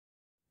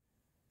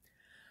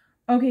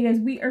Okay guys,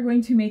 we are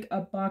going to make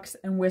a box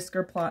and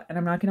whisker plot, and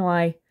I'm not gonna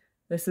lie,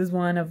 this is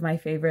one of my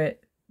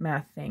favorite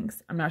math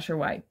things. I'm not sure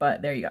why,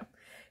 but there you go.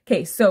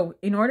 Okay, so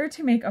in order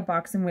to make a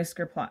box and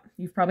whisker plot,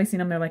 you've probably seen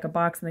them, they're like a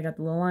box and they got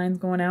the little lines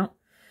going out.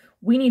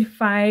 We need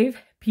 5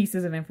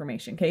 pieces of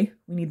information, okay?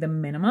 We need the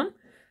minimum,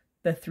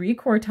 the 3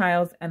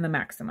 quartiles, and the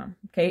maximum,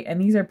 okay?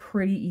 And these are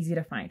pretty easy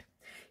to find.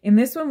 In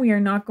this one, we are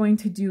not going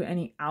to do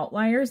any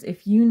outliers.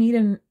 If you need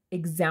an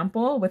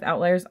example with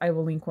outliers, I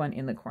will link one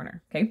in the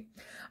corner, okay?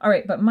 All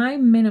right, but my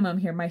minimum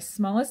here, my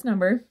smallest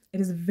number,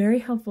 it is very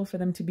helpful for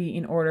them to be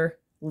in order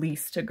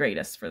least to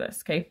greatest for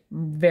this, okay?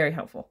 Very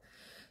helpful.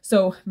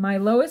 So my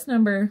lowest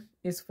number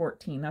is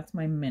 14. That's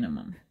my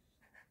minimum,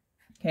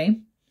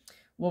 okay?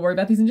 We'll worry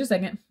about these in just a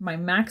second. My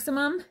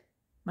maximum,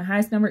 my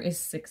highest number is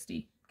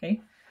 60,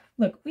 okay?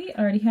 Look, we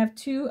already have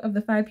 2 of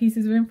the 5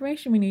 pieces of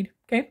information we need,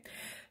 okay?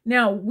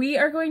 Now, we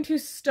are going to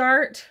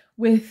start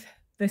with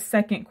the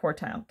second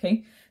quartile,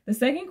 okay? The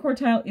second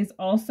quartile is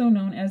also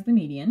known as the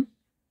median.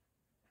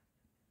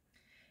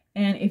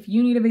 And if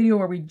you need a video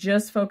where we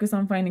just focus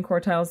on finding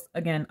quartiles,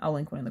 again, I'll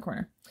link one in the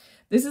corner.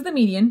 This is the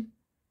median,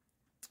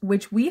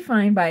 which we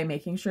find by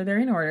making sure they're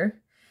in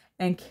order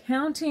and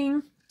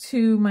counting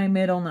to my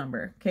middle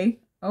number, okay?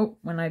 Oh,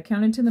 when I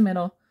counted to the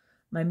middle,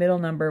 my middle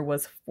number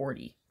was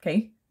 40,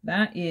 okay?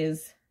 That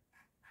is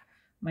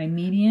my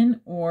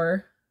median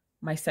or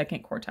my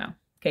second quartile,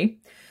 okay?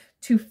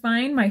 To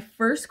find my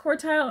first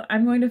quartile,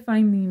 I'm going to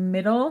find the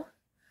middle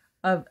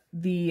of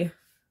the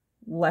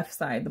left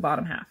side, the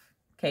bottom half,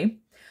 okay?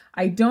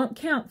 I don't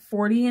count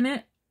 40 in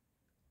it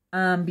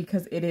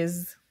because it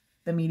is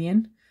the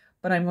median,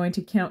 but I'm going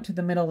to count to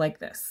the middle like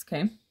this,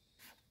 okay?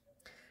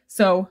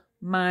 So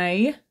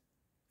my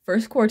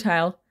first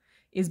quartile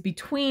is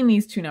between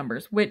these 2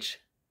 numbers, which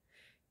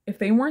if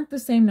they weren't the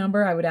same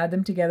number, I would add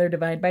them together,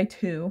 divide by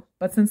 2.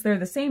 But since they're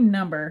the same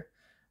number,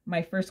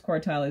 my first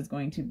quartile is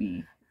going to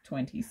be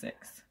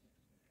 26.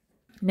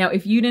 Now,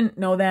 if you didn't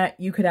know that,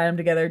 you could add them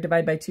together,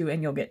 divide by 2,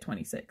 and you'll get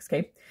 26,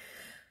 okay?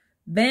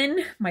 Then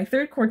my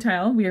third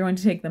quartile, we are going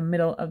to take the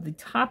middle of the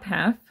top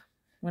half.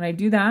 When I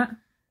do that,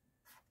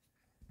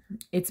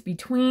 it's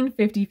between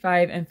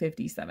 55 and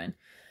 57.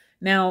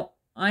 Now,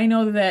 I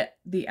know that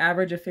the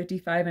average of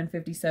 55 and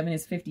 57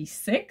 is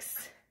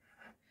 56.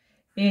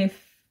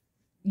 If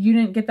you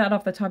didn't get that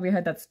off the top of your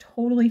head, that's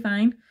totally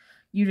fine.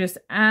 You just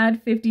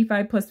add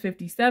 55 plus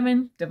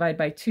 57, divide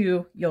by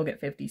 2, you'll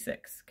get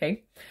 56,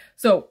 okay?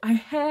 So I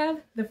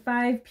have the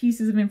 5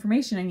 pieces of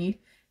information I need.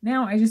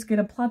 Now I just get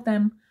to plot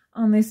them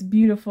on this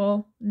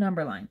beautiful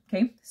number line,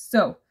 okay?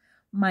 So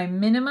my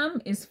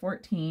minimum is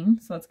 14,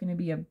 so it's going to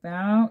be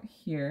about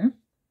here.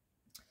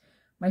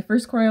 My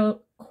first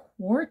quartile,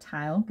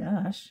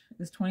 gosh,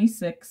 is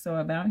 26, so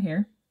about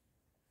here.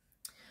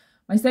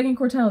 My second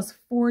quartile is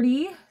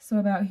 40, so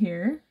about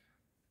here.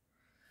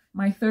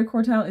 My third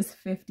quartile is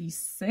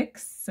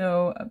 56,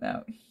 so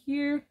about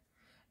here.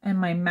 And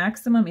my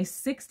maximum is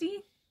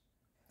 60,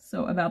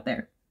 so about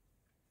there.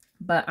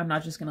 But I'm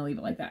not just going to leave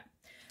it like that.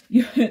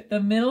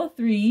 The middle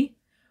 3,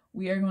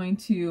 we are going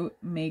to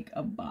make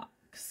a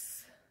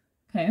box.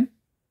 Okay.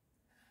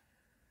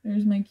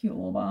 There's my cute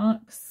little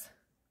box.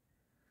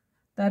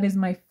 That is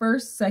my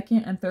first,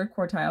 second, and third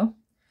quartile.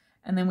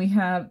 And then we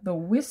have the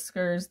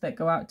whiskers that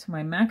go out to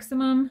my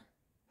maximum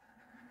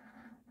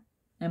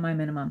and my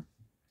minimum.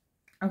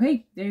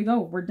 Okay, there you go.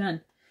 We're done.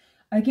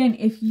 Again,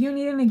 if you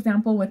need an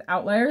example with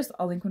outliers,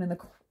 I'll link one in the,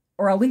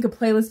 or I'll link a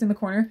playlist in the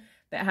corner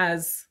that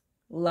has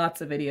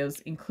lots of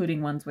videos,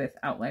 including ones with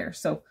outliers.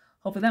 So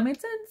hopefully that made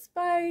sense.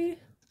 Bye.